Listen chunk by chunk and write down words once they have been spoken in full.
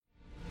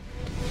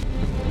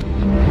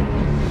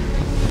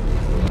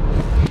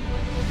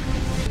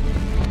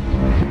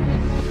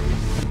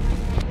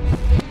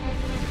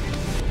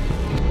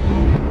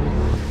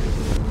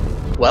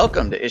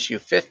Welcome to issue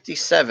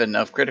 57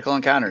 of Critical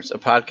Encounters, a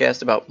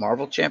podcast about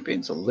Marvel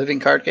Champions, a living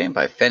card game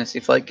by Fantasy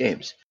Flight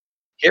Games.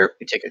 Here,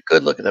 we take a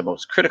good look at the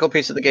most critical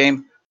piece of the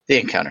game, the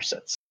encounter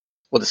sets.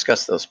 We'll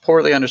discuss those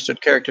poorly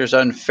understood characters,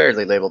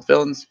 unfairly labeled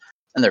villains,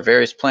 and their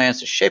various plans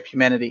to shape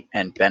humanity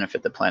and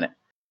benefit the planet,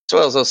 as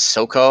well as those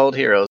so-called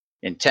heroes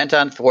intent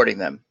on thwarting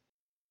them.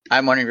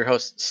 I'm one of your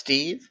hosts,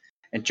 Steve,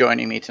 and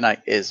joining me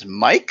tonight is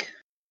Mike.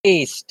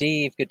 Hey,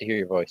 Steve. Good to hear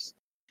your voice.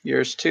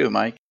 Yours too,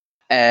 Mike.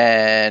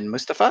 And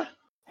Mustafa.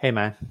 Hey,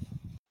 man.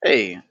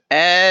 Hey.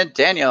 And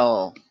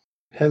Daniel.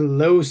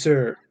 Hello,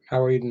 sir.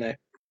 How are you tonight?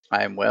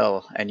 I'm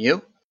well. And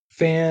you?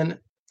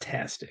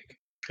 Fantastic.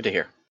 Good to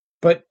hear.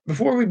 But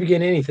before we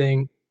begin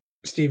anything,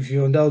 Steve, if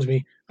you'll indulge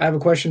me, I have a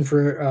question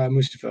for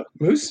Mustafa.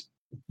 Moose?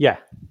 Yeah.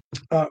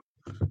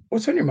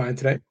 What's on your mind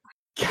today?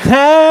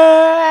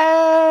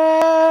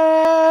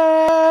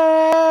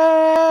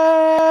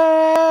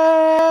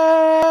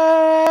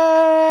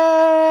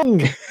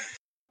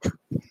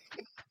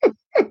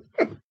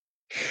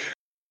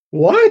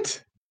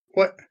 What?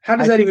 What? How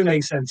does that even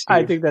make sense, Steve?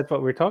 I think that's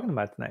what we're talking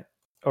about tonight.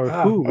 Or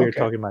who we're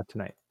talking about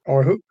tonight.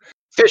 Or who?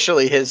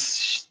 Officially,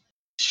 his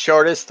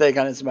shortest thing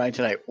on his mind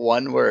tonight.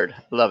 One word.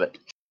 Love it.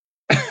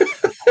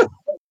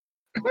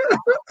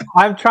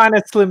 I'm trying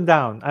to slim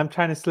down.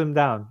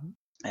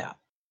 Yeah.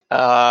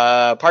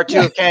 Part 2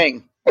 of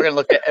Kang. We're going to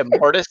look at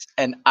Immortus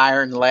and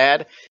Iron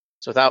Lad.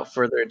 So without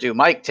further ado,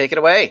 Mike, take it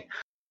away.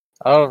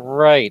 All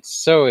right.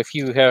 So if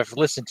you have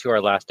listened to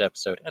our last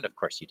episode, and of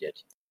course you did.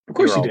 Of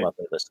course you did.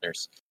 Lovely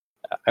listeners.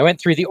 I went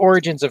through the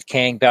origins of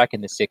Kang back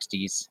in the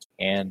 60s,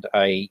 and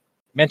I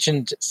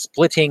mentioned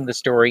splitting the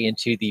story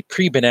into the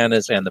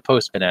pre-Bananas and the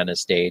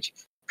post-Bananas stage.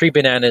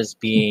 Pre-Bananas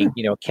being,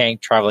 Kang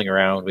traveling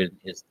around with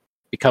his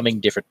becoming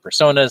different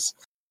personas,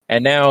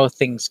 and now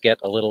things get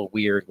a little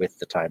weird with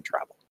the time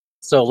travel.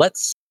 So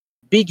let's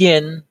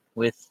begin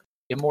with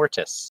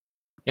Immortus.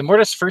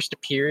 Immortus first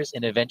appears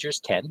in Avengers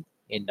 10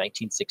 in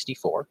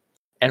 1964,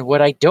 and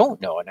what I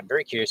don't know, and I'm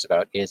very curious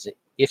about, is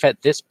if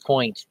at this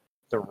point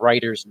the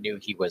writers knew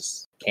he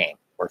was Kang,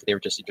 or if they were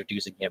just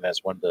introducing him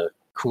as one of the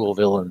cool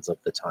villains of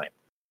the time.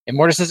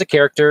 Immortus is a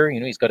character,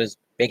 he's got his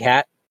big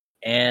hat,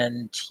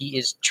 and he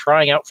is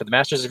trying out for the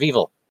Masters of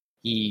Evil.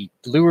 He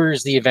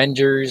lures the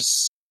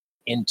Avengers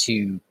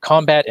into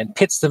combat and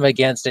pits them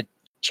against a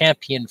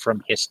champion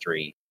from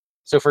history.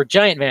 So for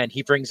Giant Man,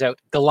 he brings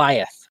out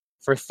Goliath.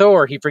 For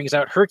Thor, he brings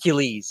out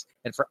Hercules.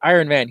 And for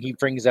Iron Man, he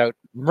brings out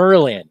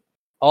Merlin.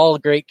 All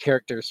great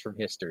characters from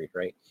history,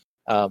 right?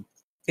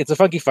 It's a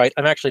funky fight.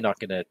 I'm actually not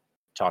going to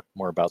talk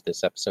more about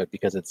this episode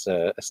because it's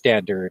a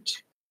standard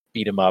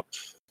beat 'em up,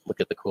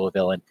 look at the cool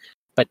villain,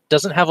 but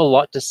doesn't have a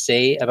lot to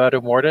say about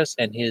Immortus,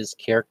 and his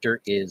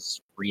character is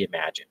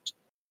reimagined.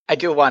 I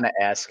do want to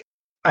ask.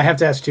 I have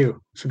to ask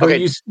too. So go,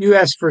 Okay. You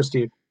ask first,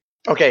 Steve.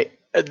 Okay,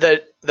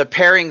 the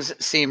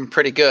pairings seem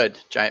pretty good.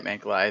 Giant Man,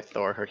 Goliath,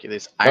 Thor,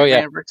 Hercules, Iron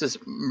Man versus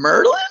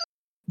Merlin?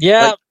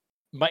 Yeah,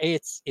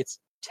 it's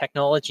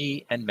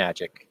technology and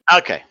magic.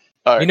 Okay.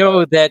 All right. You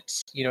know that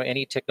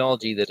any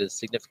technology that is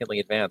significantly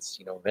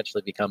advanced,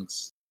 eventually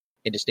becomes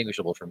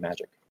indistinguishable from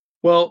magic.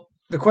 Well,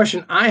 the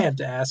question I have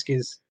to ask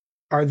is,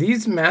 are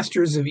these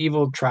Masters of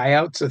Evil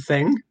tryouts a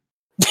thing?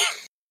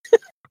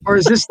 Or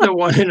is this the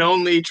one and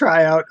only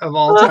tryout of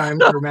all time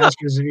for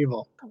Masters of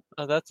Evil?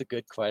 Oh, that's a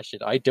good question.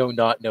 I do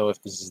not know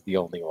if this is the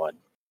only one.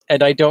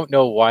 And I don't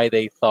know why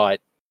they thought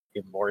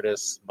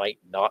Immortus might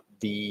not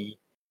be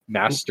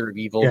Master of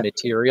Evil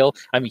material.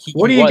 I mean,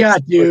 what do you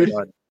got, dude?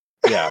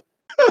 Yeah.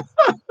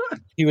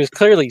 He was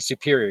clearly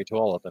superior to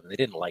all of them. They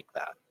didn't like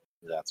that.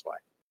 That's why.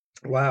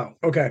 Wow.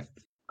 Okay.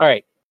 All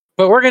right.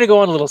 But we're going to go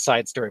on a little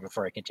side story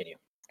before I continue,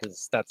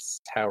 because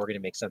that's how we're going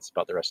to make sense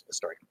about the rest of the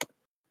story.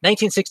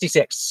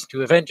 1966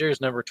 to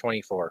Avengers number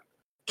 24.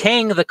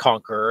 Kang the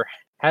Conqueror,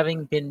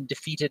 having been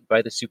defeated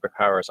by the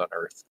superpowers on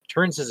Earth,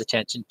 turns his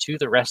attention to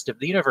the rest of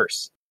the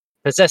universe.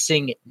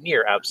 Possessing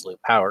near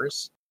absolute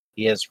powers,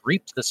 he has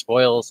reaped the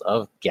spoils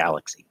of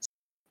galaxies.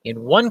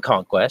 In one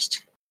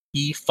conquest,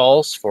 he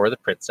falls for the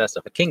princess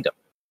of a kingdom.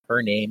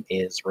 Her name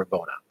is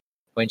Ravonna.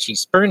 When she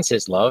spurns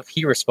his love,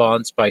 he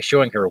responds by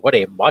showing her what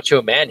a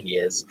macho man he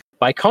is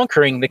by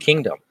conquering the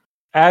kingdom.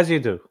 As you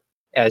do.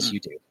 As you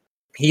do.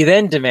 He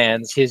then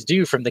demands his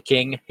due from the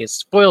king, his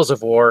spoils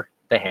of war,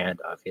 the hand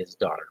of his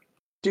daughter.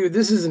 Dude,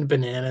 this isn't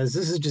Bananas.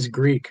 This is just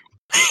Greek.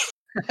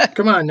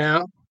 Come on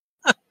now.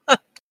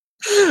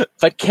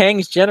 But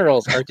Kang's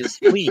generals are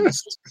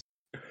displeased.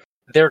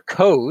 Their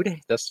code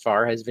thus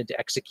far has been to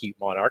execute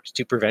monarchs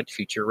to prevent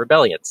future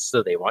rebellions,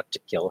 so they want to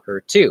kill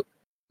her too.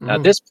 Now,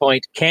 at this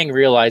point, Kang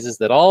realizes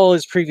that all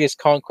his previous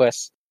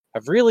conquests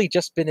have really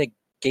just been a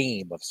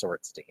game of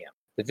sorts to him.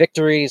 The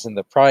victories and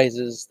the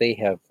prizes, they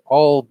have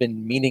all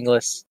been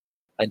meaningless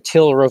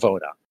until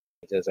Ravonna.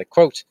 It says, I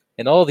quote,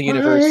 in all the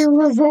universe, hey,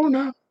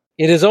 Ravonna.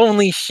 It is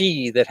only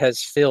she that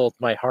has filled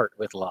my heart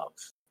with love.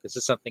 This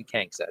is something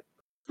Kang said.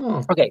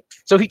 Oh. Okay,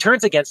 so he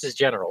turns against his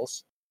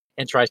generals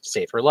and tries to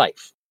save her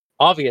life.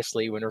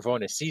 Obviously, when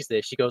Ravonna sees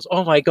this, she goes,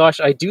 oh my gosh,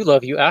 I do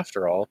love you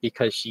after all,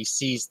 because she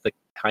sees the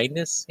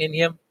kindness in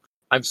him.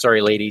 I'm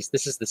sorry, ladies,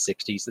 this is the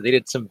 60s, so they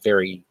did some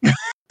very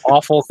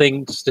awful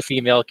things to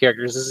female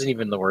characters. This isn't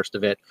even the worst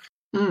of it.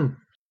 Mm.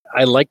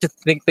 I like to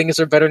think things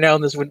are better now,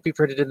 and this wouldn't be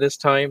printed in this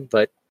time,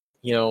 but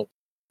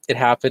it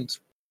happened.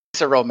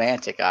 It's a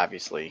romantic,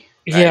 obviously.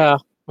 Right? Yeah.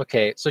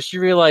 Okay. So she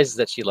realizes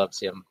that she loves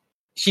him.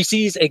 She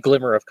sees a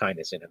glimmer of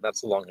kindness in him.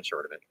 That's the long and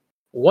short of it.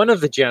 One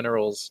of the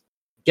generals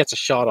gets a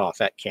shot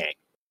off at Kang,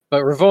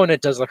 but Ravonna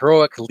does the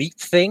heroic leap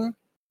thing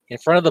in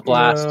front of the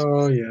blast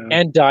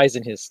and dies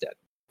in his stead.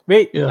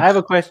 Wait, I have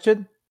a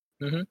question.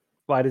 Mm-hmm.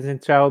 Why doesn't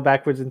he travel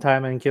backwards in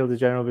time and kill the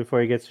general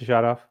before he gets the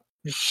shot off?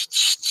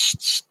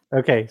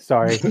 Okay,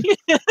 sorry.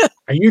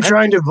 Are you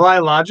trying to apply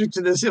logic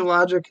to this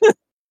illogic?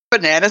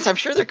 Bananas, I'm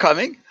sure they're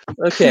coming.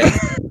 Okay.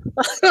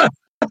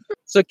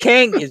 So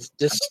Kang is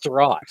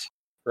distraught,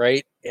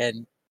 right?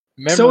 And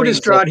so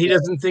distraught he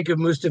doesn't think of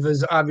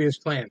Mustafa's obvious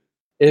plan.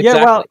 Exactly.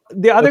 Yeah, well,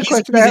 the other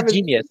question he's a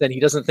genius, and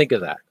he doesn't think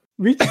of that.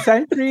 Which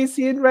century is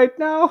he in right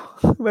now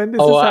when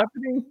this is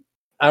happening?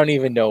 I don't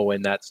even know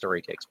when that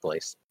story takes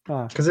place.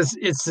 Because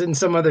it's in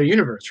some other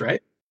universe,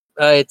 right?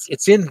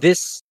 It's in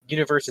this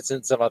universe. It's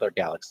in some other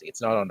galaxy.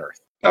 It's not on Earth.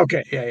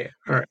 Okay, yeah.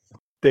 All right.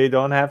 They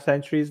don't have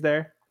centuries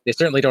there? They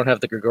certainly don't have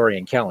the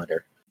Gregorian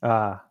calendar.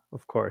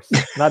 Of course.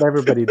 Not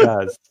everybody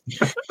does.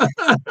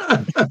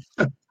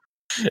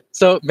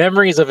 So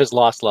memories of his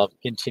lost love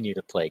continue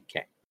to plague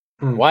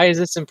Kang. Why is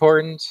this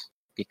important?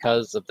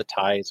 Because of the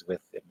ties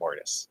with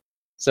Immortus.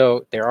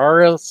 So there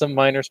are some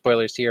minor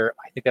spoilers here.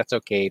 I think that's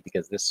okay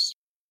because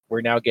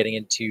we're now getting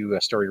into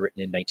a story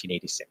written in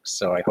 1986.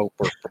 So I hope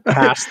we're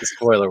past the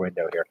spoiler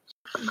window here.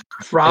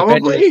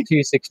 Probably. Avengers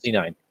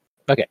 269.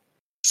 Okay.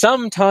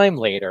 Sometime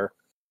later,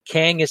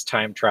 Kang is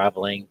time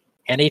traveling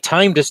and a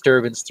time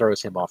disturbance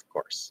throws him off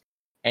course.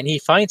 And he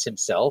finds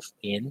himself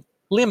in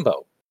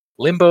Limbo.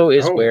 Limbo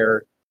is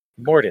where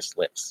Immortus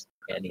lives.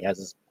 And he has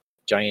his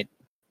giant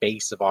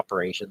base of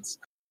operations.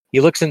 He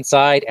looks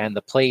inside and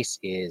the place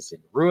is in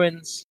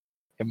ruins.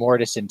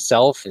 Immortus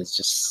himself is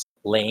just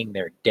laying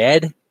there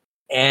dead.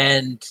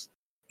 And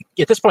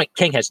at this point,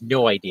 Kang has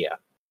no idea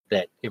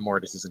that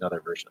Immortus is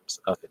another version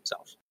of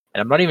himself.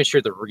 And I'm not even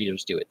sure the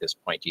readers do at this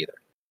point either.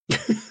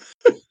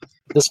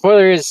 The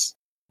spoiler is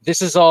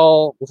this is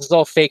all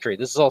fakery.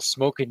 This is all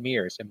smoke and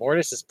mirrors.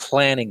 Immortus is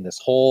planning this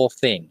whole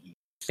thing. He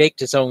faked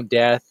his own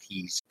death.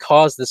 He's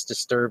caused this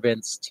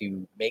disturbance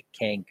to make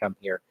Kang come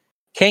here.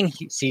 Kang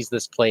sees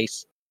this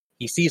place.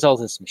 He sees all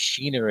this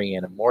machinery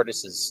and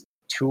Immortus's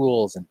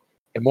tools, and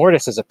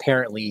Immortus is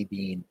apparently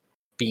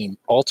been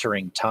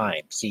altering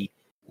time. See,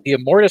 the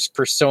Immortus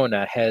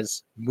persona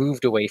has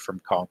moved away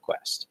from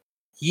conquest.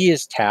 He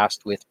is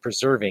tasked with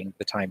preserving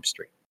the time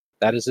stream.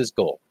 That is his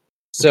goal.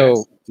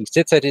 So he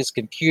sits at his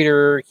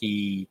computer,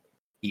 he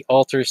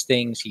alters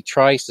things, he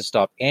tries to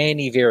stop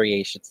any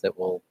variations that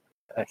will...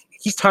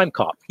 he's time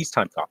cop.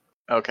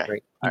 Okay.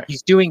 Right? Right.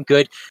 He's doing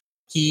good.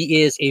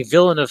 He is a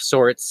villain of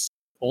sorts,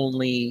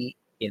 only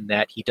in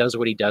that he does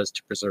what he does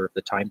to preserve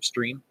the time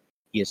stream.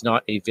 He is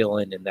not a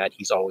villain in that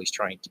he's always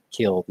trying to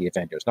kill the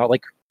Avengers. Not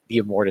like the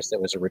Immortus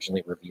that was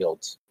originally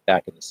revealed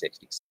back in the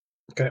 60s.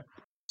 Okay.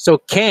 So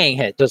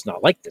Kang does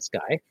not like this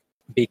guy,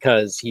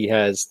 because he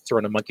has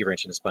thrown a monkey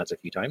wrench in his plans a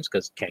few times,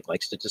 because Kang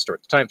likes to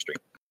distort the time stream.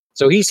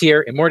 So he's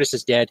here, Immortus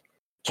is dead.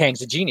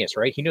 Kang's a genius,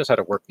 right? He knows how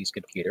to work these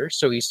computers.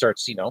 So he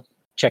starts,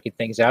 checking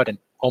things out, and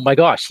oh my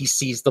gosh, he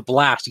sees the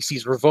blast. He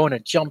sees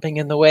Ravonna jumping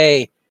in the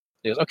way.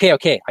 He goes,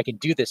 okay, I can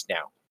do this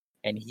now.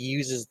 And he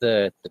uses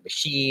the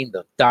machine,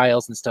 the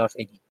dials and stuff,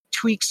 and he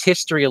tweaks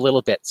history a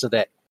little bit so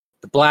that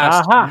the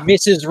blast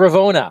misses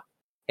Ravonna.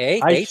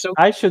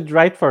 I should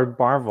write for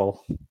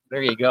Marvel.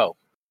 There you go.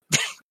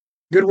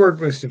 Good work,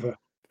 Mustafa.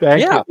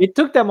 Thank you. It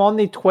took them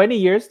only 20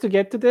 years to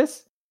get to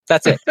this.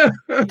 That's it.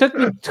 It took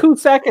me 2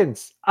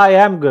 seconds. I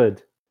am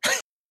good.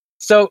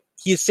 So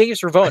he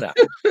saves Ravonna,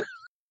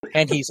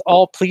 and he's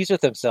all pleased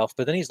with himself,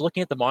 but then he's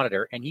looking at the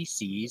monitor, and he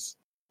sees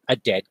a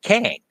dead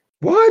Kang.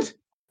 What?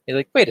 He's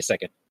like, wait a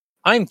second.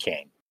 I'm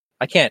Kang.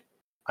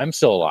 I'm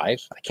still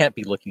alive. I can't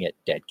be looking at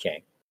dead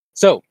Kang.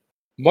 So,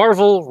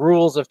 Marvel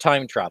rules of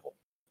time travel.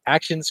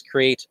 Actions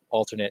create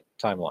alternate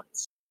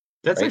timelines.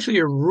 That's actually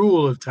a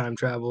rule of time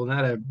travel,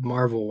 not a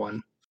Marvel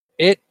one.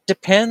 It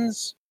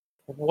depends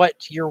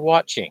what you're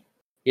watching.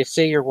 If,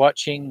 say, you're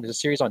watching the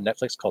series on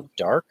Netflix called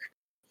Dark,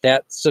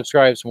 that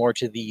subscribes more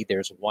to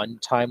there's one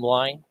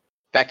timeline.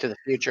 Back to the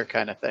Future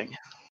kind of thing.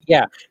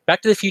 Yeah,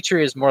 Back to the Future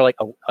is more like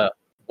a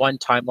one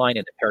timeline,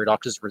 and the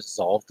paradoxes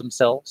resolve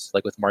themselves,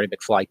 like with Marty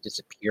McFly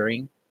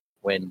disappearing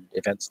when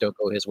events don't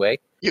go his way.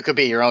 You could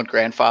be your own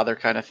grandfather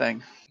kind of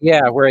thing.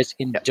 Yeah, whereas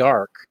in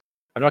Dark,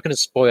 I'm not going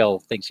to spoil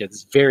things here. This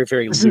is very,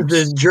 very loose.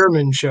 This is the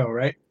German show,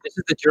 right? This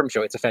is the German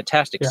show. It's a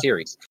fantastic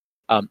series.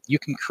 You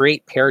can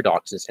create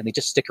paradoxes, and they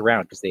just stick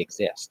around because they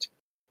exist.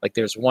 Like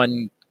there's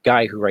one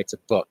guy who writes a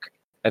book.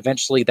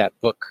 Eventually, that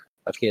book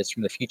of his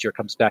from the future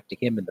comes back to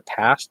him in the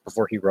past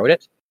before he wrote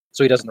it,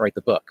 so he doesn't write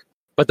the book.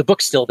 But the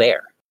book's still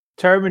there.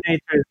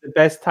 Terminator is the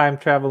best time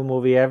travel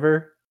movie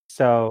ever.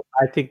 So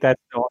I think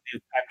that's the only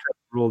time travel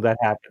rule that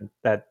happened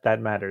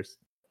that matters.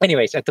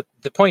 Anyways,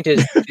 the point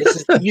is,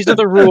 these are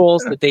the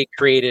rules that they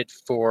created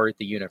for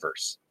the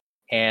universe.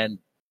 And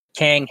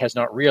Kang has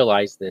not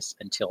realized this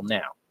until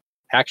now.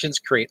 actions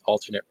create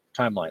alternate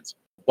timelines.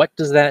 What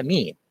does that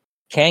mean?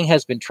 Kang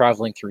has been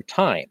traveling through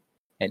time,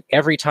 and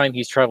every time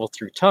he's traveled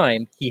through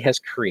time, he has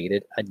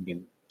created a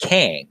new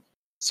Kang.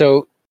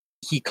 So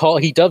he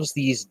dubs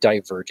these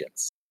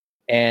divergence.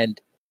 And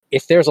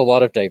if there's a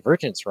lot of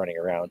divergence running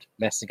around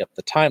messing up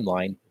the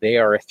timeline, they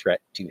are a threat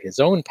to his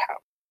own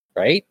power,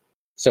 right?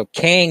 So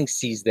Kang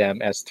sees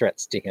them as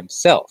threats to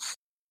himself.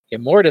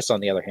 Immortus, on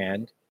the other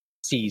hand,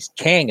 sees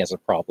Kang as a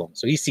problem.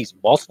 So he sees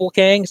multiple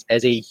Kangs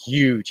as a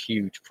huge,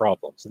 huge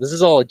problem. So this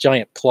is all a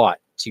giant plot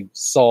to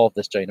solve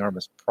this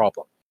ginormous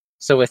problem.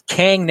 So with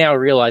Kang now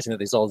realizing that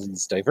there's all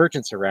these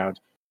divergence around,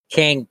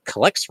 Kang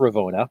collects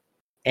Ravonna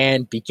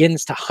and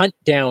begins to hunt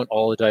down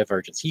all the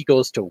divergence. He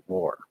goes to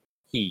war.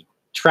 He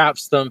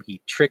traps them, he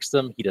tricks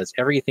them, he does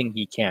everything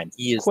he can.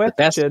 He is the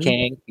best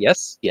Kang.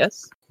 Yes.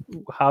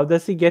 How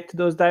does he get to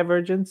those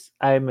divergence?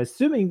 I'm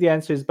assuming the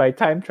answer is by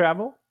time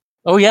travel.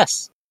 Oh,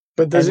 yes.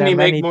 But doesn't he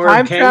make more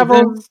time Kang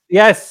travels?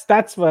 Yes,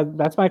 that's my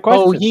question.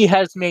 Oh, he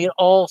has made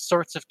all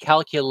sorts of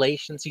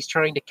calculations. He's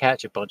trying to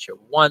catch a bunch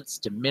at once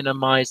to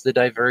minimize the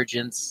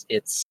divergence.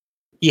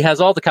 He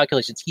has all the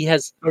calculations. He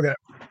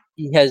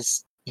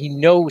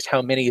knows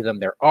how many of them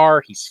there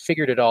are. He's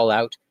figured it all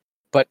out.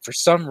 But for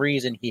some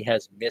reason, he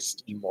has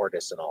missed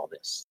Immortus in all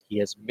this. He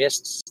has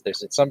missed,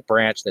 there's some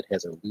branch that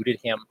has eluded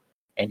him,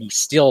 and he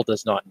still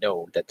does not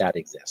know that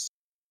exists.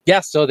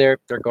 Yeah, so they're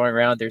going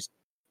around. There's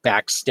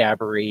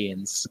backstabbery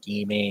and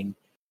scheming,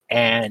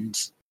 and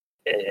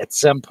at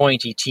some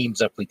point he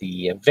teams up with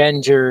the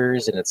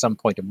Avengers, and at some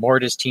point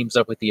Immortus teams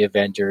up with the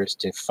Avengers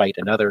to fight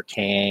another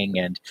Kang.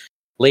 And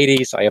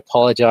ladies, I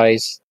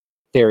apologize.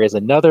 There is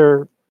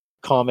another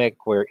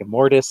comic where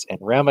Immortus and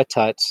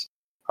Ramatut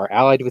are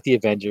allied with the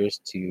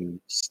Avengers to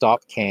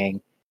stop Kang,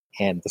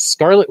 and the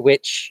Scarlet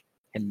Witch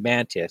and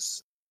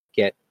Mantis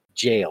get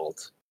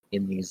jailed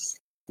in these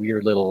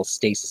weird little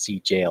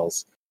stasis-y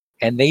jails.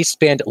 And they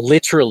spend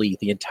literally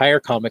the entire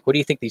comic. What do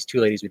you think these two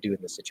ladies would do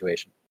in this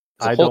situation?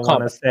 I don't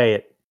want to say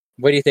it.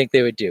 What do you think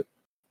they would do?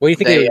 What do you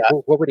think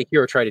what would a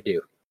hero try to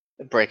do?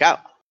 Break out.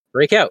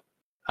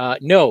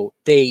 No,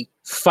 they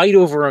fight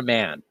over a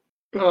man.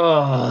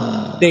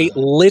 They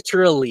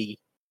literally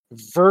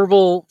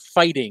verbal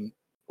fighting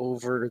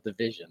over the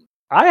Vision.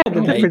 I had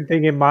a different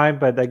thing in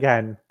mind, but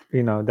again,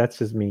 that's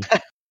just me.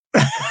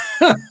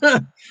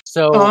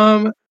 So,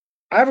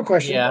 I have a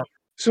question. Yeah.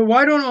 So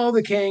why don't all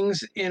the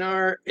Kangs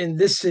in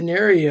this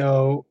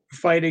scenario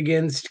fight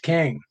against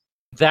Kang?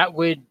 That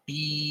would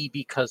be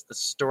because the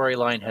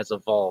storyline has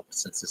evolved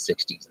since the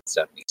 60s and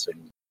 70s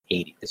and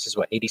 80s. This is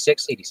what,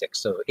 86? 86.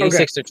 So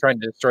 86, They're trying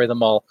to destroy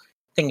them all.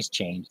 Things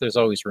change. There's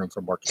always room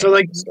for more Kangs. So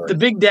like the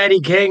big daddy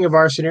Kang of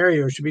our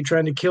scenario should be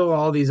trying to kill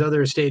all these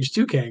other stage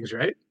 2 Kangs,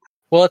 right?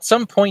 Well, at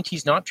some point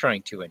he's not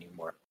trying to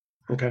anymore.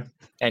 Okay.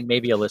 And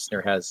maybe a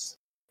listener has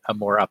a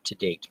more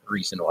up-to-date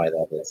reason why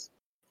that is.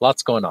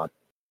 Lots going on.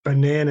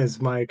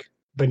 Bananas, Mike.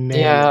 Bananas.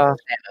 Yeah.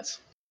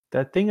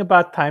 The thing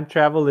about time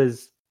travel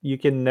is you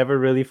can never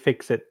really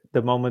fix it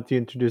the moment you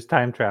introduce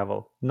time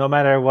travel, no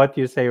matter what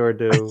you say or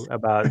do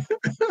about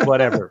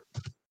whatever.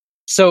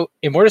 So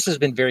Immortus has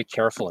been very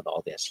careful in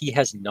all this. He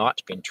has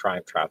not been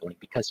time traveling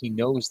because he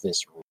knows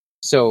this rule.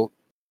 So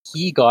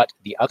he got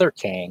the other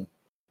Kang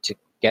to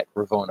get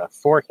Ravonna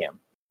for him,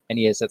 and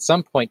he has at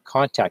some point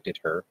contacted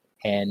her,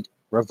 and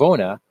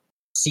Ravonna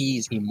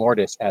sees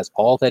Immortus as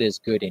all that is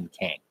good in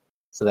Kang.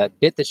 So that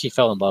bit that she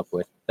fell in love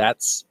with,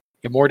 that's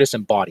Immortus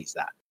embodies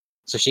that.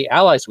 So she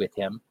allies with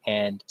him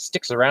and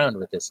sticks around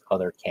with this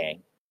other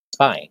Kang,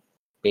 spying,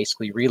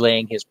 basically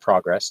relaying his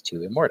progress to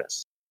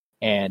Immortus.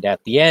 And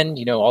at the end,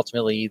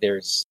 ultimately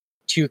there's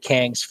two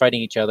Kangs fighting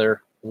each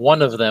other.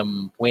 One of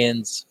them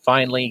wins.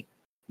 Finally,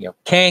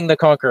 Kang the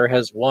Conqueror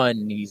has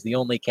won. He's the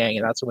only Kang,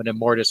 and that's when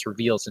Immortus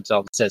reveals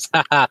himself and says,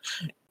 haha,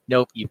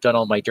 nope, you've done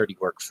all my dirty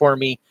work for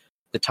me.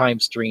 The time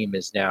stream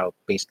is now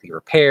basically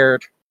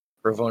repaired.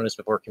 Ravonna's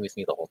been working with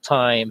me the whole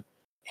time,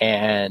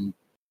 and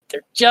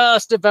they're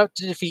just about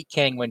to defeat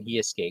Kang when he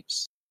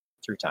escapes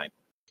through time.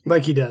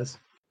 Like he does.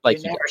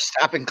 Never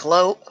stopping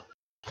Chloe.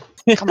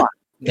 Come on.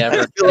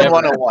 Never.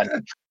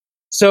 101.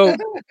 So,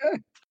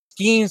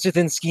 schemes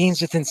within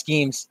schemes within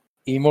schemes.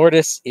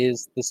 Immortus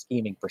is the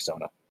scheming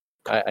persona.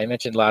 I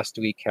mentioned last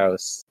week how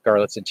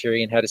Scarlet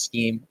Centurion had a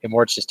scheme.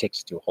 Immortus just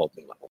takes it to a whole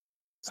new level.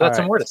 So that's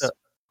Immortus. So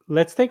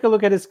let's take a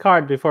look at his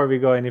card before we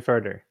go any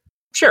further.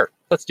 Sure,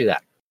 let's do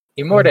that.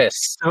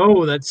 Immortus.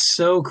 Oh, that's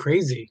so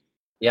crazy.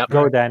 Yep.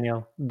 Go,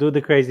 Daniel. Do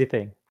the crazy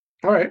thing.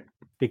 All right.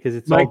 Because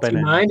it's Mike, all bananas. do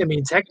you mind? I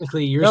mean,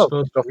 technically, you're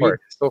supposed to go for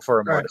it. Go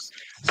for Immortus. Right.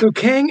 So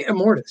Kang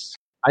Immortus.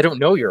 I don't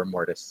know you're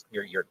Immortus.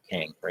 You're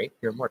Kang, right?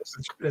 You're Immortus.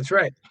 That's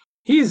right.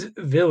 He's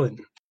villain.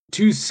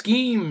 To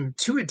scheme,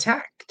 to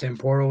attack,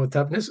 temporal with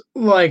toughness,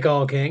 like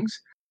all Kangs.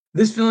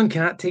 This villain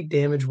cannot take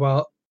damage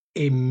while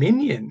a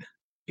minion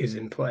is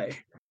in play.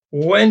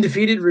 When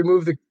defeated,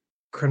 remove the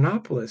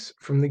Chronopolis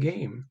from the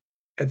game.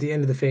 At the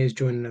end of the phase,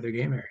 join another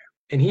game area.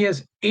 And he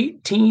has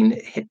 18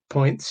 hit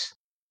points,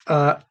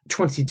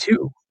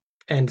 22,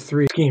 and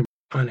 3 scheme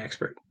on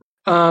expert.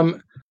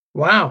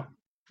 Wow.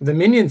 The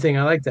minion thing,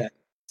 I like that.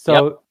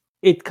 So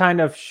it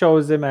kind of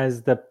shows him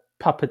as the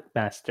puppet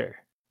master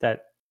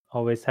that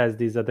always has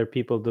these other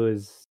people do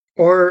his.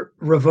 Or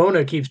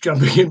Ravona keeps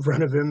jumping in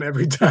front of him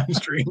every time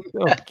stream.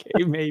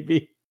 Okay,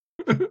 maybe.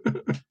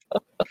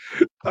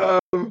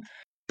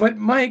 But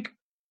Mike,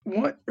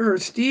 or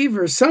Steve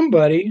or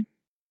somebody,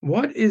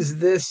 what is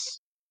this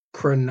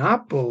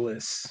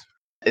Chronopolis?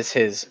 Is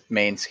his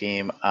main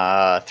scheme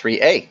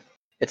 3A.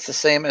 It's the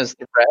same as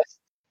the rest.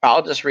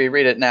 I'll just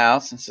reread it now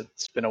since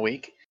it's been a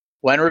week.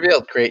 When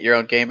revealed, create your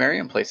own game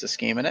area and place a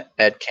scheme in it.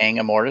 Add Kang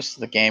Immortus to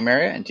the game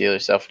area and deal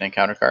yourself an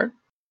encounter card.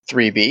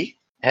 3B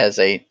has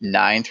a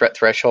 9 threat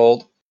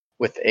threshold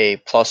with a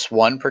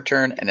 +1 per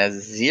turn and a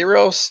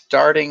 0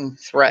 starting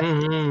threat.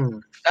 Mm-hmm.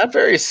 Not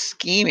very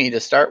schemy to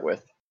start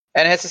with.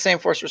 And it has the same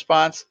force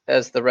response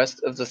as the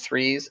rest of the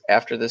 3s.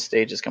 After this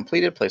stage is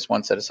completed, place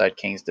 1 set aside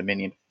Kang's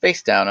Dominion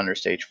face down under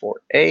stage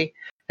 4A.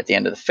 At the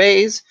end of the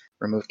phase,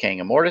 remove Kang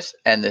Immortus,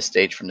 end this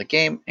stage from the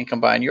game, and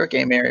combine your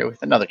game area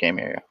with another game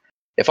area.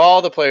 If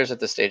all the players at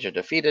this stage are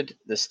defeated,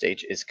 this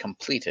stage is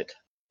completed.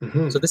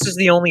 Mm-hmm. So this is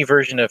the only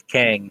version of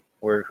Kang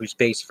whose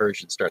base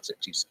version starts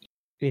at 2 schemes.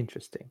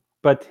 Interesting.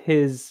 But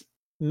his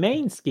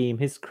main scheme,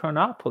 his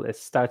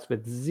Chronopolis, starts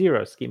with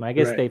 0 scheme. I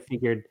guess Right. they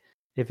figured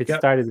if it Yep.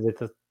 started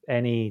with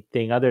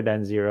anything other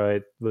than 0,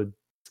 it would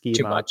scheme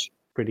Too out much.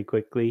 pretty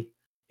quickly.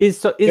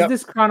 Is Yep.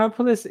 this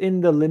Chronopolis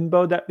in the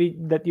limbo that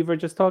you were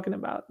just talking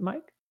about,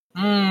 Mike?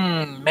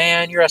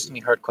 Man, you're asking me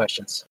hard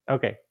questions.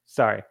 Okay,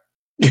 sorry.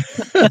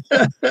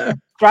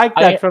 Strike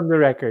that from the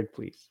record,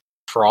 please.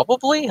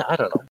 Probably? I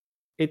don't know.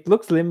 It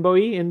looks limbo-y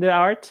in the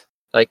art.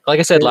 Like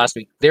I said Yeah. last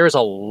week, there's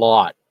a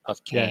lot of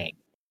Yeah. Kang.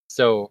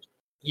 So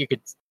you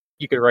could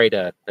write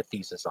a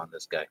thesis on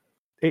this guy.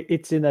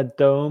 It's in a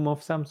dome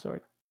of some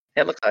sort.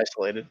 It looks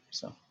isolated,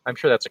 so I'm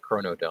sure that's a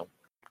chronodome.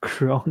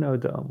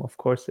 Chronodome, of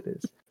course it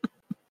is.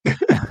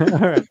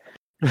 All right.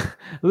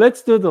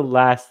 Let's do the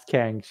last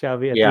Kang, shall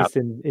we? At Yeah, least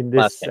in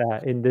last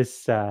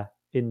this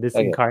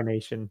Okay.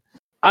 incarnation.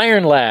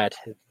 Iron Lad.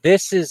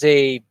 This is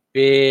a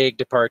big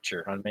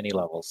departure on many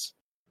levels.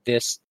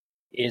 This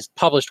is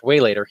published way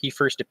later. He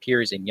first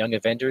appears in Young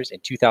Avengers in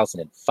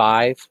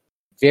 2005.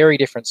 Very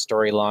different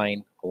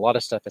storyline. A lot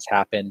of stuff has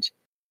happened.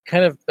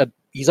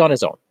 He's on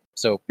his own.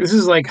 So This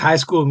is like High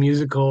School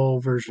Musical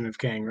version of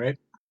Kang, right?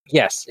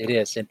 yes, it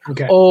is. And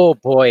Okay. oh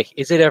boy,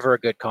 is it ever a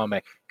good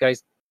comic.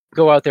 Guys,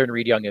 go out there and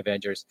read Young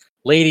Avengers.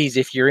 Ladies,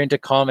 if you're into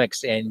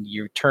comics and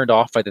you're turned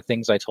off by the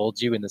things I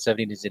told you in the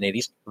 70s and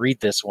 80s, read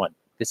this one.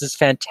 This is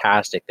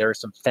fantastic. There are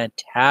some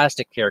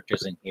fantastic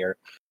characters in here.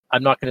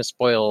 I'm not going to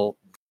spoil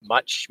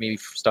much, maybe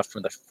stuff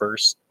from the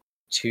first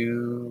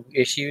 2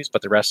 issues,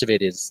 but the rest of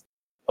it is,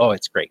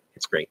 it's great.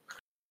 It's great.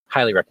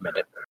 Highly recommend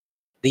it.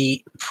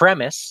 The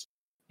premise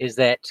is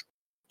that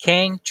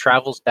Kang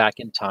travels back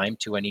in time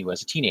to when he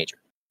was a teenager,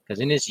 because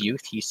in his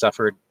youth he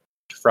suffered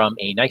from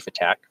a knife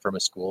attack from a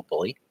school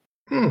bully,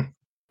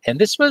 and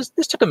this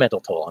took a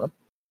mental toll on him.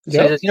 So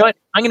Yep. he says, "You know what?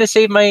 I'm going to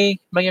save my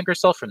younger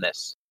self from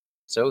this."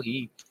 So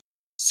he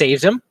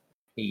saves him.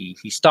 He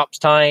stops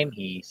time.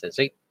 He says,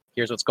 "Hey,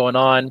 here's what's going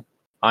on.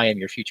 I am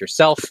your future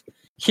self."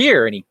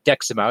 Here, and he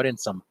decks him out in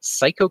some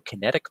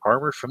psychokinetic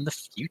armor from the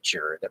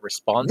future that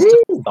responds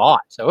to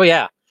thoughts. Oh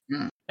yeah,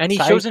 and he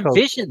shows him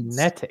visions.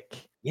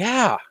 Psychokinetic.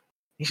 Yeah.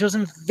 He shows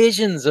him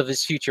visions of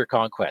his future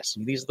conquests.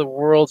 And these are the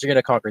worlds you're going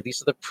to conquer.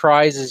 These are the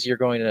prizes you're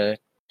going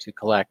to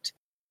collect.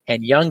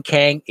 And young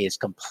Kang is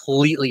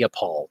completely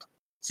appalled.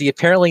 See,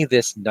 apparently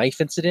this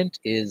knife incident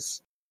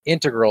is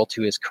integral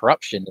to his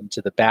corruption into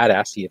the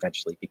badass he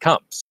eventually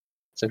becomes.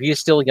 So he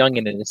is still young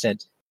and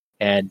innocent,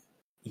 and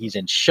he's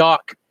in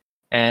shock.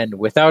 And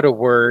without a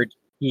word,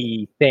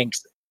 he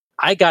thinks,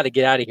 I got to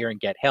get out of here and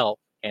get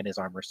help. And his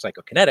armor's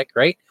psychokinetic,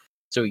 right?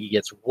 So he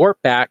gets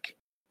warped back.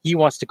 He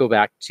wants to go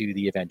back to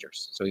the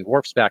Avengers. So he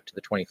warps back to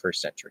the 21st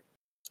century.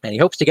 And he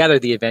hopes to gather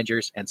the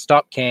Avengers and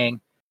stop Kang,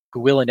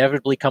 who will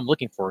inevitably come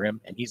looking for him.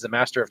 And he's the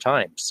master of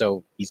time.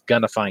 So he's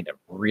going to find him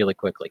really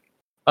quickly.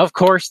 Of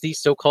course, these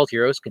so-called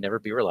heroes can never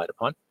be relied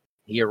upon.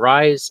 He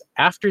arrives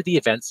after the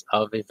events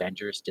of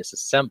Avengers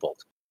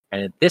Disassembled.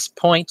 And at this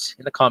point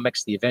in the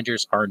comics, the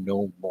Avengers are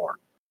no more.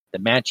 The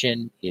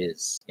mansion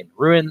is in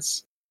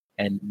ruins,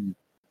 and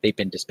they've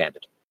been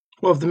disbanded.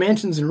 Well, if the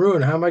mansion's in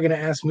ruin, how am I going to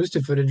ask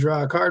Mustafa to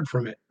draw a card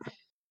from it?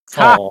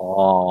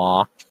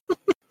 Aww.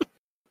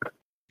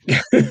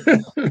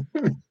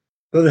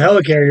 Well, the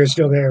helicarrier's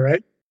still there,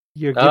 right?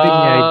 You're giving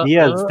me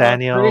ideas,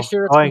 Daniel. I'm pretty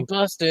sure it's been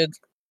busted.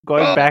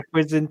 Going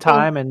backwards in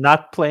time and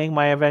not playing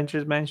my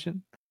Avengers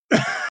Mansion.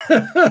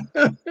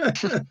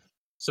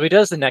 So he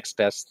does the next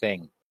best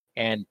thing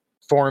and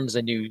forms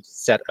a new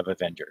set of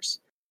Avengers.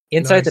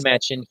 Inside the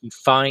mansion, he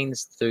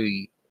finds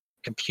the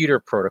computer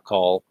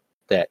protocol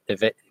that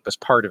was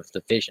part of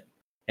the Vision.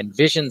 And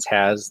Visions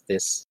has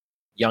this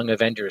Young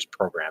Avengers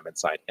program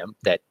inside him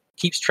that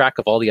keeps track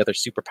of all the other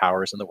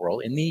superpowers in the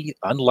world in the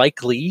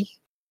unlikely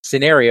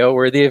scenario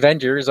where the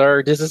Avengers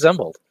are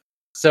disassembled.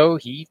 So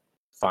he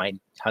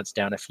hunts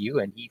down a few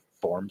and he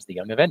forms the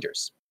Young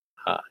Avengers.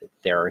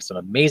 There are some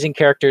amazing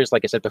characters.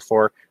 Like I said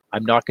before,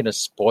 I'm not going to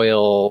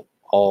spoil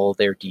all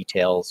their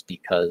details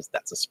because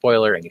that's a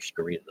spoiler and you should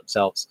go read it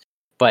themselves.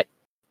 But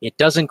it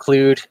does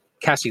include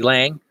Cassie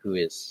Lang, who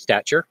is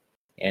Stature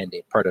and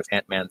a part of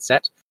Ant-Man's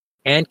set,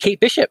 and Kate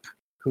Bishop,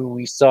 who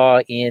we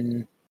saw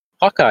in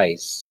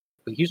Hawkeye's.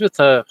 He was with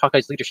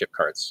Hawkeye's leadership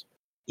cards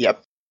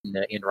Yep.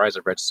 in Rise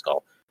of Red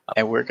Skull.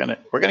 And we're gonna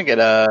get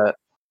the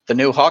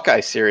new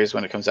Hawkeye series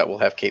when it comes out. We'll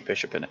have Kate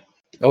Bishop in it.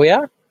 Oh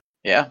yeah.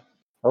 Yeah.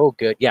 Oh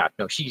good. Yeah.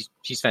 No, she's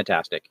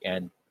fantastic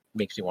and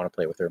makes me want to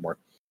play with her more.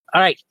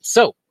 All right.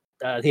 So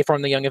they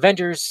form the Young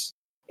Avengers,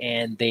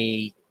 and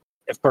they,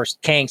 of course,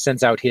 Kang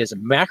sends out his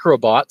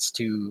Macrobots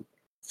to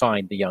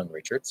find the young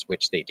Richards,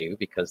 which they do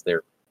because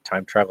they're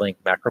time traveling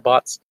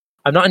Macrobots.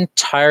 I'm not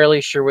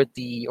entirely sure what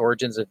the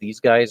origins of these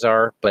guys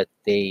are, but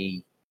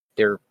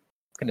they're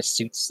kind of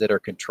suits that are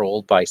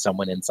controlled by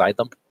someone inside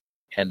them,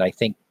 and I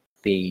think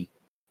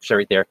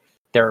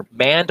they're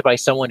manned by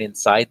someone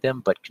inside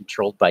them, but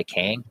controlled by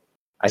Kang.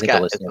 I think the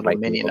listener might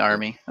minion be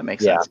army. That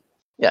makes sense.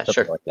 Yeah,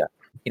 something sure. like that.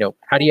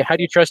 How do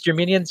you trust your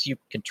minions? You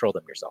control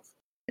them yourself.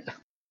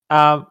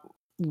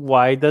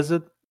 Why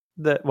doesn't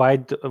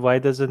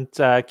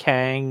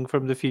Kang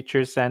from the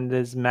future send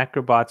his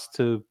Macrobots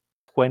to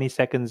 20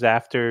 seconds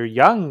after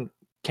young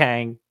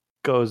Kang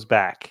goes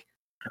back?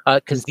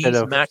 Because these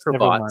instead of several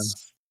Macrobots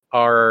months?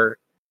 are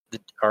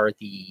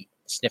the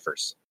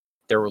sniffers.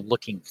 They're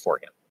looking for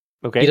him.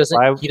 Okay. He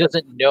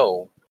doesn't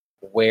know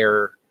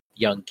where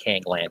young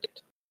Kang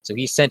landed. So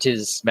he sent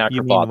his Macrobots.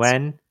 You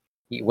mean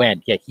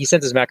when? He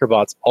sends his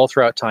Macrobots all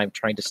throughout time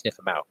trying to sniff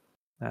him out.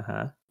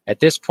 Uh-huh. At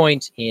this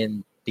point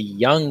in the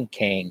young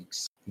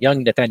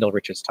Nathaniel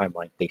Richards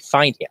timeline, they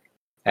find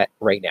him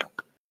right now.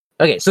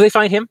 Okay, so they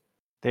find him.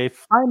 They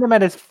find him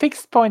at a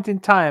fixed point in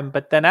time,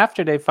 but then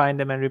after they find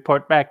him and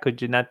report back,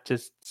 could you not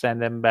just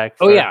send them back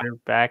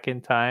back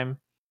in time?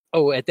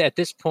 Oh, at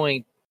this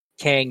point,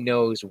 Kang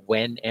knows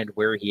when and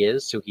where he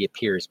is, so he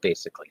appears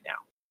basically now.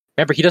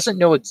 Remember, he doesn't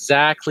know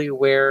exactly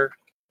where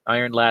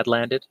Iron Lad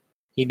landed.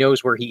 He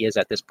knows where he is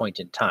at this point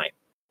in time.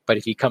 But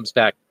if he comes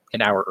back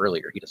an hour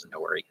earlier, he doesn't know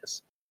where he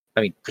is.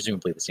 I mean,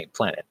 presumably the same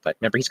planet. But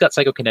remember, he's got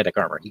psychokinetic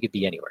armor. He could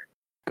be anywhere.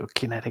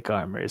 Kinetic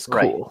armor is cool.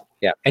 Right.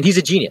 Yeah, and he's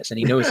a genius, and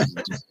he knows he's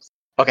a genius.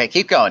 Okay,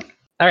 keep going.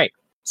 All right,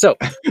 so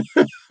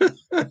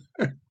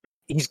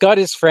he's got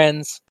his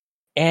friends,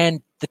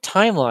 and the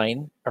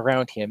timeline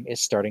around him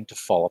is starting to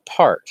fall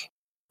apart.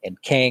 And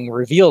Kang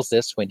reveals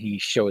this when he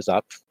shows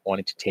up,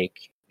 wanting to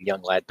take the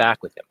young lad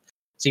back with him.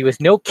 See,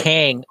 with no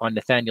Kang on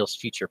Nathaniel's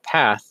future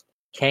path,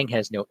 Kang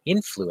has no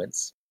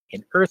influence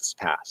in Earth's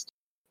past.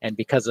 And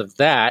because of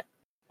that,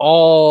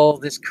 all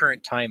this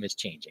current time is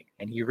changing.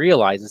 And he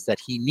realizes that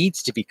he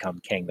needs to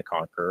become Kang the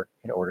Conqueror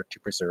in order to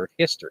preserve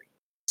history.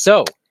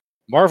 So,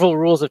 Marvel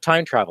rules of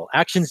time travel.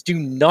 Actions do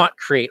not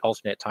create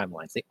alternate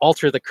timelines. They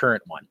alter the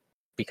current one.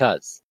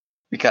 Because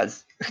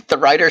the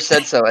writer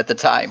said so at the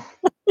time.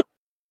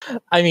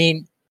 I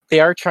mean, they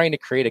are trying to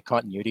create a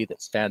continuity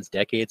that spans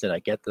decades, and I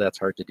get that that's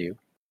hard to do.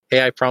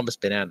 Hey, I promise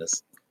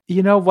bananas.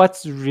 You know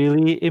what's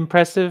really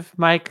impressive,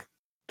 Mike?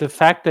 The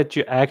fact that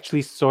you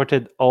actually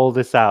sorted all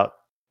this out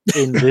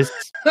in this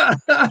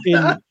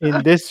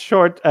in this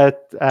short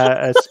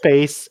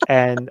space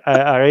and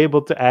are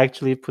able to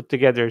actually put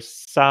together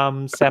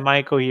some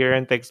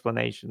semi-coherent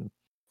explanation.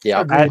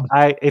 Yeah.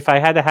 I if I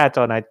had a hat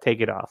on, I'd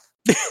take it off.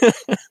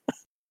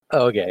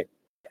 Okay.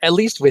 At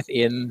least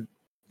within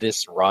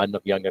this run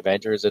of Young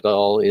Avengers, it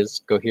all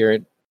is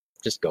coherent.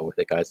 Just go with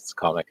it, guys. It's a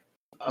comic.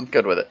 I'm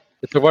good with it.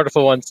 It's a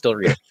wonderful one. Still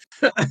read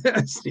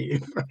it.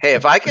 Steve. Hey,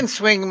 if I can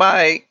swing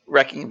my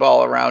wrecking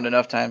ball around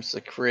enough times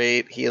to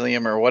create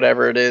helium or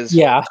whatever it is,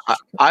 Yeah.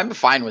 I'm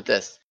fine with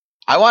this.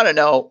 I want to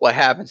know what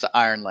happens to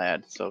Iron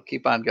Lad, so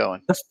keep on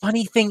going. The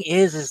funny thing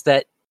is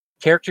that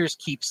characters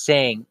keep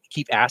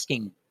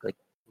asking like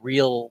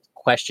real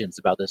questions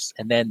about this,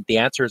 and then the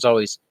answer is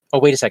always, "Oh,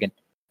 wait a second,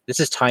 this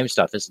is time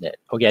stuff, isn't it?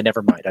 Oh yeah,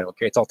 never mind. I don't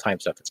care. It's all time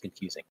stuff. It's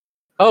confusing."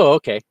 Oh,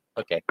 okay.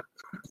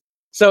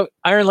 So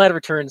Iron Lad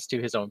returns to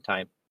his own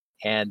time,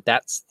 and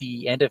that's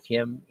the end of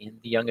him in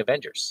the Young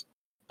Avengers.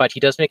 But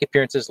he does make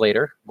appearances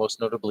later, most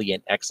notably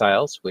in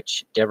Exiles,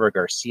 which Deborah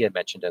Garcia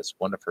mentioned as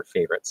one of her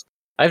favorites.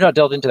 I've not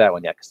delved into that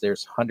one yet because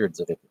there's hundreds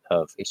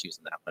of issues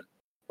in that one,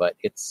 but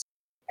it's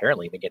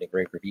apparently been getting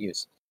great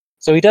reviews.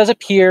 So he does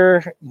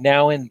appear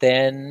now and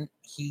then.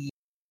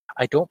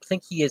 I don't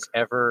think he is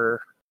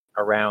ever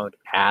around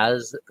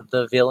as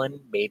the villain.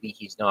 Maybe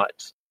he's not.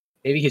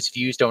 Maybe his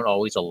views don't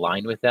always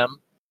align with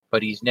them,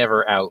 but he's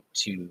never out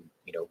to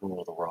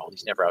rule the world.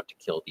 He's never out to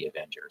kill the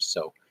Avengers.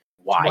 So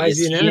why is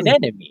he an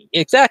enemy?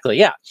 Exactly.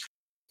 Yeah.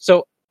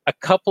 So a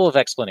couple of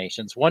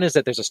explanations. One is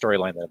that there's a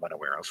storyline that I'm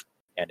unaware of.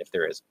 And if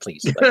there is,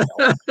 please let me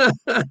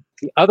know.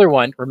 The other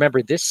one,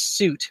 remember, this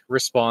suit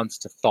responds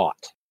to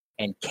thought.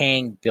 And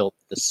Kang built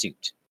the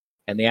suit.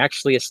 And they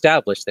actually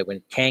established that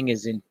when Kang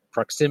is in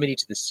proximity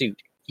to the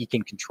suit, he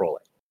can control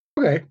it.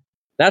 Okay.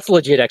 That's a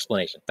legit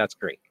explanation. That's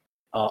great.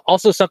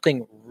 Also,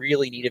 something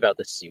really neat about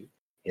the suit,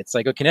 it's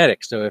psychokinetic.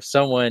 So if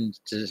someone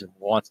just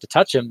wants to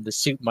touch him, the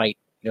suit might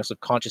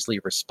subconsciously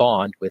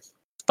respond with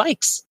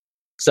spikes.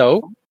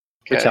 So,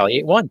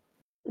 Retaliate 1.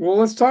 Well,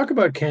 let's talk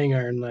about Kang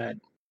Iron Lad.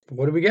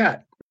 What do we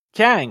got?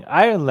 Kang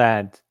Iron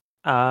Lad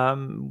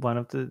One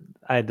of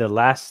the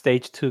last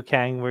stage 2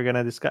 Kang we're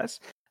gonna discuss.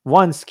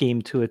 1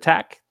 scheme to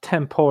attack,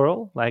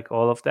 temporal, like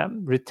all of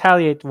them.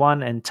 Retaliate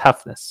 1 and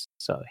toughness.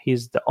 So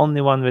he's the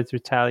only one with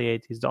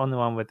retaliate. He's the only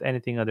one with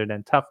anything other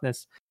than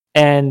toughness.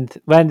 And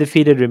when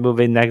defeated, remove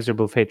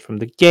inexorable fate from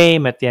the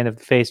game. At the end of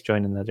the phase,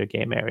 join another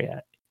game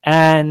area.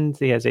 And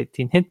he has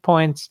 18 hit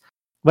points.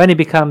 When he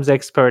becomes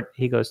expert,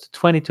 he goes to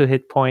 22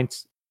 hit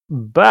points.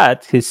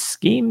 But his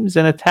schemes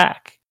and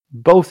attack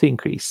both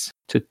increase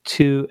to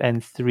 2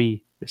 and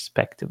 3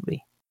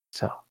 respectively.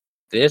 So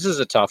This is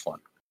a tough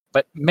one.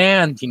 But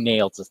man, he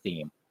nails the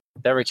theme.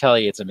 That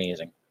retaliate's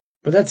amazing.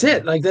 But that's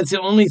it. Like, that's the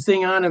only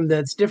thing on him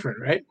that's different,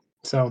 right?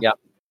 So Yeah.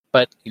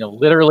 But,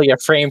 literally a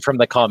frame from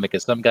the comic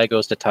is some guy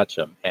goes to touch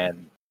him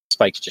and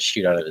spikes just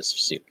shoot out of his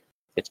suit.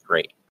 It's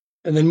great.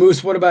 And then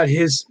Moose, what about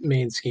his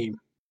main scheme?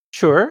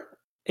 sure,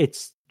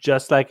 it's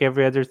just like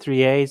every other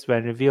 3As.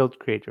 When revealed,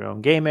 create your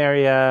own game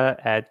area,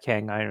 add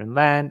Kang Iron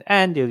Land,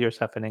 and deal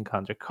yourself an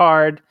encounter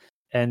card.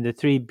 And the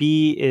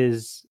 3B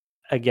is,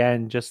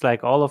 again, just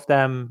like all of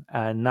them,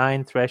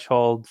 9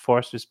 threshold,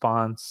 force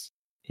response.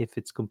 If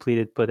it's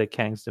completed, put a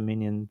Kang's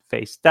Dominion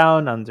face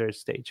down under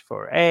stage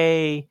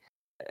 4A.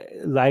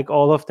 Like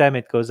all of them,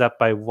 it goes up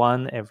by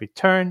 1 every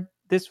turn.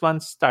 This one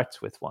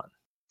starts with 1.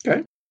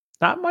 Okay.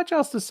 Not much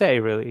else to say,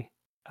 really.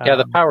 Yeah,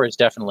 the power is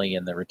definitely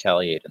in the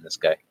retaliate in this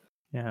guy.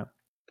 Yeah.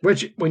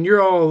 Which, when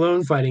you're all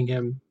alone fighting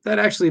him, that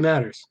actually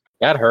matters.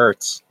 That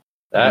hurts.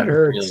 That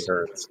hurts. really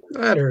hurts.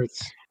 That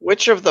hurts.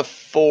 Which of the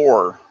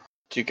 4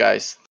 do you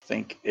guys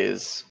think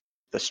is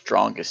the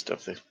strongest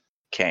of the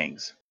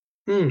Kangs?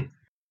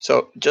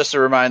 So, just to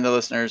remind the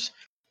listeners,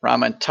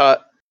 Ramen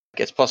Tut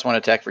gets +1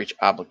 attack for each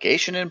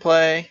obligation in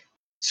play.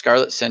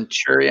 Scarlet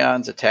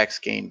Centurion's attacks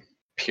gain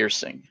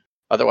piercing.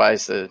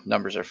 Otherwise, the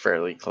numbers are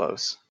fairly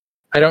close.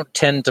 I don't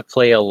tend to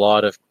play a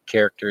lot of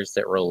characters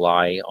that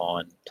rely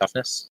on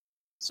toughness,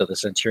 so the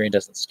Centurion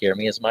doesn't scare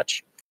me as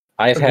much.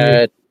 I've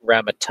had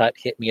Ramatut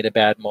hit me at a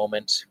bad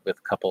moment with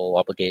a couple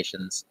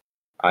obligations.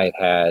 I've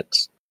had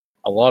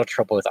a lot of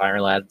trouble with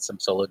Iron Lad in some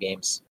solo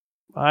games.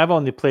 I've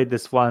only played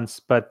this once,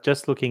 but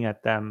just looking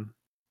at them,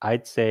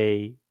 I'd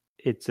say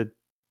it's a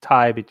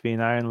tie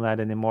between Iron Lad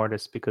and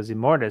Immortus, because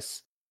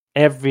Immortus,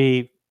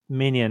 every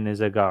minion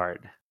is a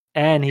guard.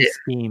 And he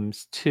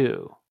schemes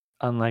 2,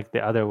 unlike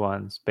the other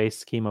ones, base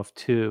scheme of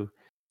 2.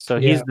 So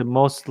he's the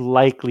most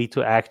likely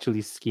to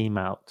actually scheme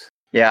out.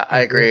 Yeah,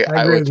 I agree.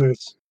 I agree with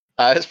Moose.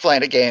 I was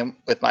playing a game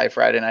with my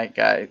Friday night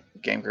guy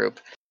game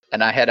group,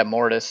 and I had a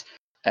Mortis,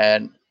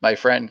 and my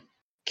friend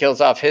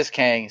kills off his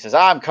Kang. He says,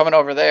 I'm coming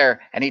over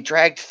there. And he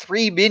dragged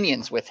 3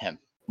 minions with him.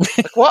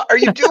 Like, what are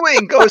you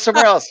doing? Go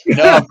somewhere else.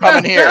 No, I'm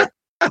coming here.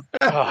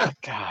 Oh,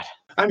 God.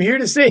 I'm here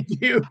to save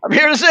you. I'm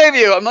here to save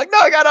you. I'm like, no,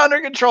 I got it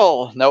under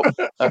control. Nope.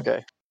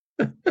 Okay.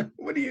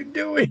 What are you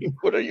doing?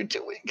 What are you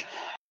doing?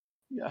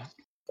 Yeah.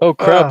 Oh,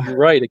 crap, you're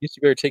right. I guess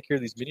you better take care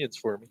of these minions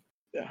for me.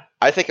 Yeah.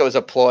 I think it was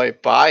a ploy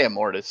by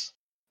Immortus,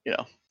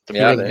 to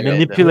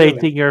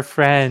Manipulating your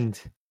friend.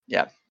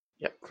 Yeah.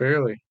 Yep.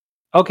 Clearly.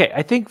 Okay,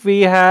 I think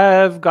we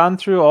have gone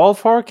through all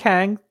 4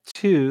 Kang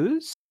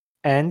 2s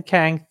and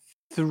Kang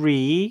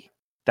 3.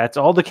 That's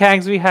all the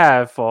Kangs we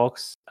have,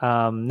 folks.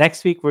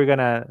 Next week we're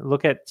gonna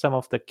look at some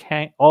of the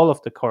all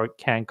of the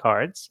Kang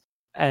cards.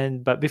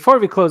 But before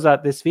we close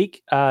out this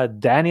week,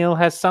 Daniel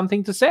has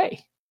something to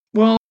say.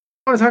 Well,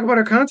 I want to talk about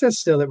our contest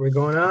still that we're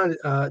going on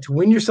to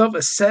win yourself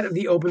a set of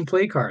the open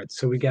play cards.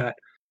 So we got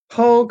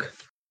Hulk,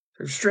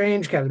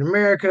 Strange, Captain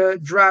America,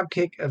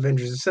 Dropkick,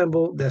 Avengers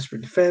Assemble,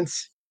 Desperate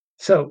Defense.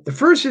 So the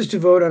first is to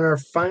vote on our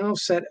final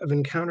set of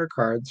encounter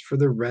cards for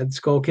the Red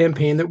Skull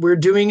campaign that we're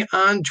doing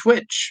on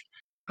Twitch.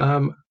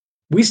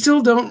 We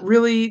still don't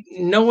really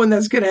know when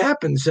that's going to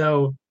happen.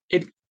 So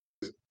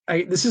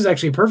this is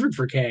actually perfect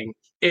for Kang.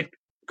 It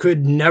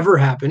could never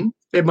happen.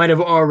 It might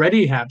have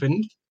already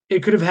happened.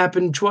 It could have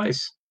happened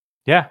twice.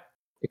 Yeah.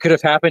 It could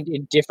have happened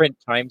in different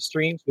time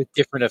streams with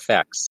different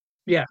effects.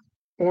 Yeah.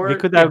 Or we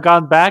could have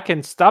gone back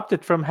and stopped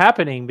it from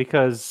happening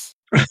because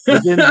we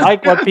didn't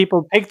like what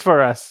people picked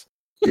for us.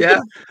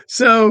 Yeah.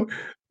 So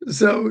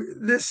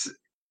this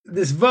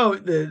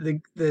vote,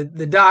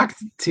 the doc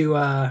to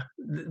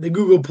the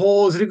Google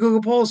poll, is it a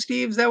Google poll,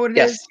 Steve? Is that what it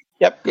is?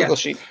 Yep. Google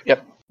Sheet.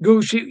 Yep.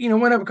 Google Sheet,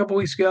 went up a couple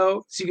weeks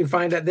ago, so you can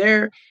find that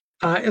there.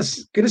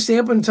 It's going to stay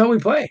up until we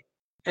play.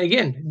 And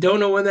again, don't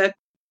know when that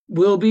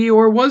will be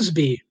or was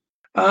be.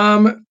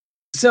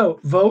 So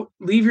vote,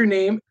 leave your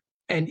name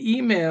and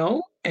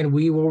email, and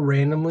we will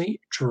randomly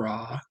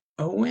draw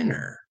a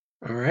winner.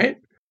 All right.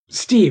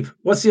 Steve,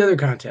 what's the other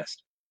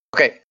contest?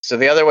 Okay, so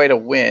the other way to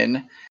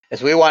win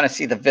is we want to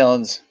see the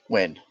villains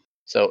win.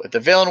 So if the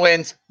villain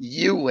wins,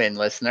 you win,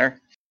 listener.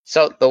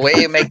 So the way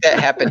you make that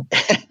happen,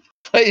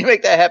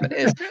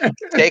 is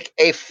take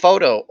a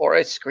photo or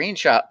a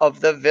screenshot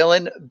of the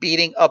villain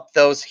beating up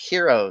those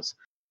heroes.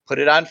 Put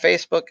it on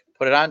Facebook,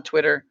 put it on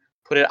Twitter,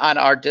 put it on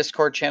our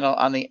Discord channel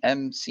on the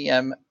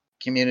MCM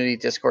Community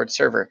Discord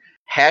server.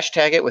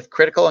 Hashtag it with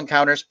Critical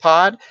Encounters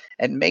Pod,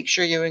 and make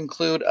sure you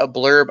include a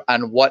blurb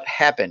on what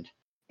happened.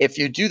 If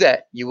you do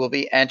that, you will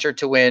be entered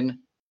to win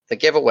the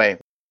giveaway.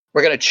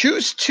 We're going to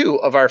choose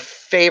 2 of our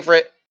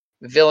favorite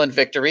villain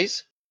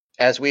victories,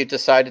 as we've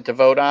decided to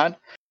vote on,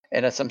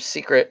 in some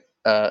secret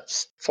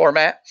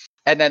format.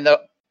 And then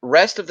the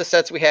rest of the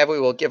sets we have, we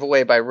will give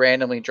away by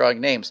randomly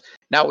drawing names.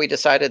 Now, we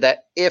decided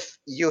that if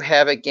you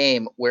have a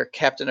game where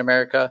Captain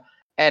America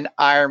and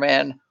Iron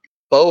Man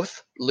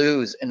both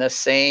lose in the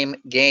same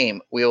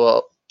game, we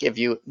will give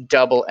you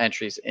double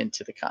entries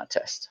into the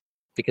contest.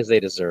 Because they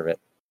deserve it.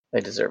 They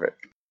deserve it.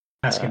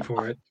 Asking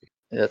for it.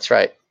 That's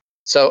right.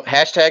 So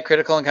hashtag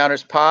Critical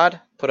Encounters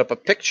Pod. Put up a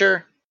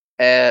picture.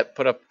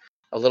 Put up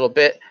a little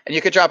bit. And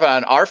you can drop it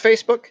on our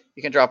Facebook.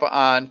 You can drop it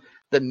on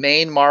the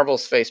main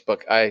Marvel's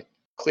Facebook. I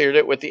cleared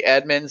it with the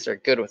admins. They're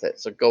good with it.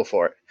 So go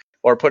for it.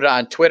 Or put it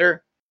on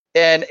Twitter.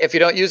 And if you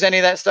don't use any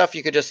of that stuff,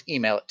 you could just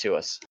email it to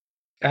us.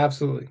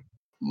 Absolutely.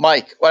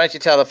 Mike, why don't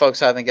you tell the folks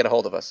how they can get a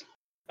hold of us?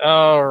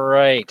 All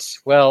right.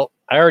 Well,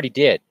 I already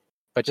did.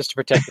 But just to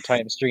protect the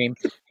time stream,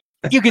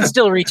 you can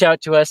still reach out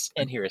to us,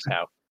 and here is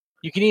how.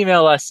 You can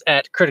email us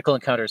at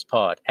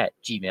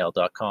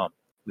criticalencounterspod@gmail.com.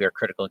 We are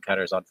Critical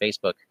Encounters on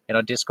Facebook, and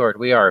on Discord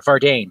we are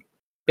Vardane,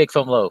 Big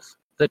Foam Loaf,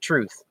 The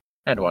Truth,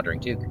 and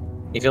Wandering Duke.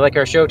 If you like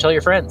our show, tell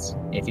your friends.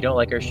 If you don't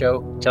like our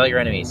show, tell your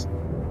enemies.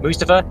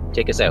 Mustafa,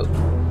 take us out.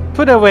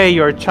 Put away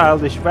your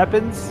childish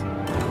weapons.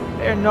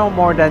 They're no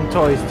more than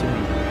toys to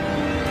me.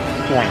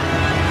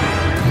 Blank.